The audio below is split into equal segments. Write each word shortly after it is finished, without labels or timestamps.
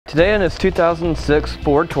Today in this 2006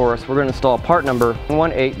 Ford Taurus, we're going to install part number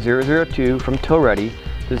 18002 from Tow Ready.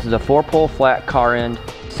 This is a 4-pole flat car end,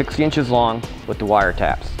 60 inches long with the wire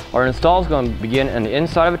taps. Our install is going to begin on the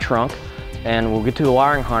inside of a trunk, and we'll get to the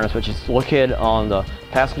wiring harness, which is located on the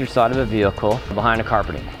passenger side of the vehicle behind the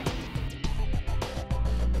carpeting.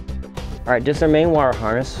 Alright, this is our main wire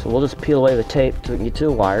harness, so we'll just peel away the tape so we can get to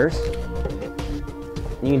the wires.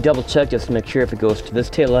 You can double check just to make sure if it goes to this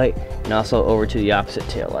tail light and also over to the opposite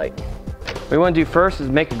tail light. What we want to do first is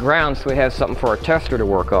make a ground so we have something for our tester to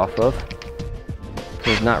work off of.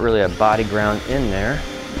 There's not really a body ground in there.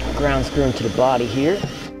 Ground screw into the body here.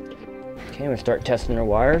 Okay, we'll start testing our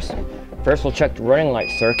wires. First we'll check the running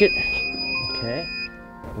light circuit. Okay,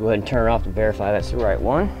 go ahead and turn it off to verify that's the right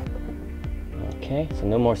one. Okay, so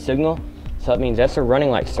no more signal. So that means that's a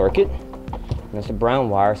running light circuit. And that's a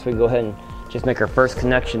brown wire, so we go ahead and just make our first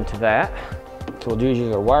connection to that. So we'll do is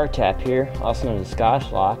use our wire tap here, also known as a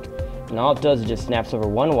Scotch lock. And all it does is just snaps over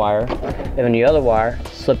one wire, and then the other wire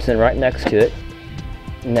slips in right next to it.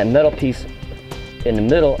 And that metal piece in the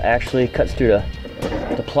middle actually cuts through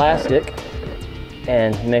the plastic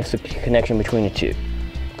and makes a connection between the two.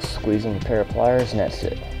 Squeezing a pair of pliers and that's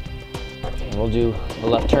it. And we'll do the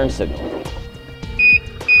left turn signal.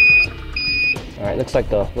 Alright, looks like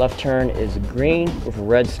the left turn is green with a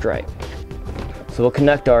red stripe. So we'll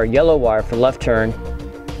connect our yellow wire for left turn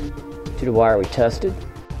to the wire we tested.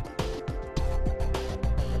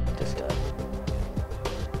 This time.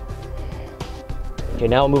 Okay,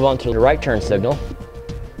 now we'll move on to the right turn signal.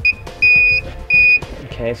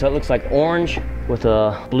 Okay, so it looks like orange with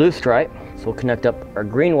a blue stripe. So we'll connect up our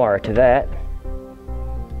green wire to that.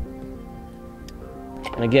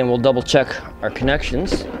 And again, we'll double check our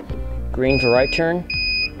connections. Green for right turn.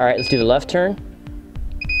 All right, let's do the left turn.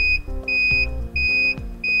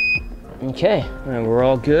 Okay, and we're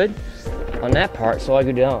all good on that part. So all I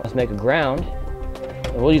go down, let's make a ground.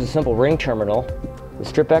 And we'll use a simple ring terminal. We'll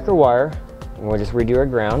strip back our wire, and we'll just redo our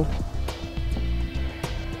ground.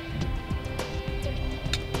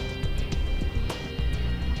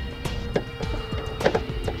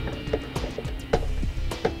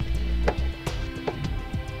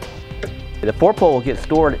 The 4-pole will get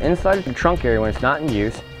stored inside the trunk area when it's not in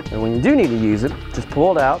use, and when you do need to use it, just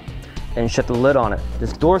pull it out and shut the lid on it.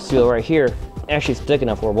 This door seal right here actually is thick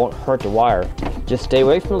enough where it won't hurt the wire. Just stay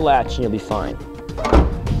away from the latch and you'll be fine.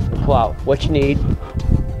 Pull out what you need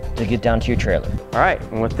to get down to your trailer. All right,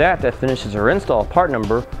 and with that, that finishes our install part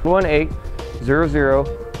number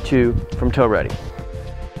 18002 from Tow Ready.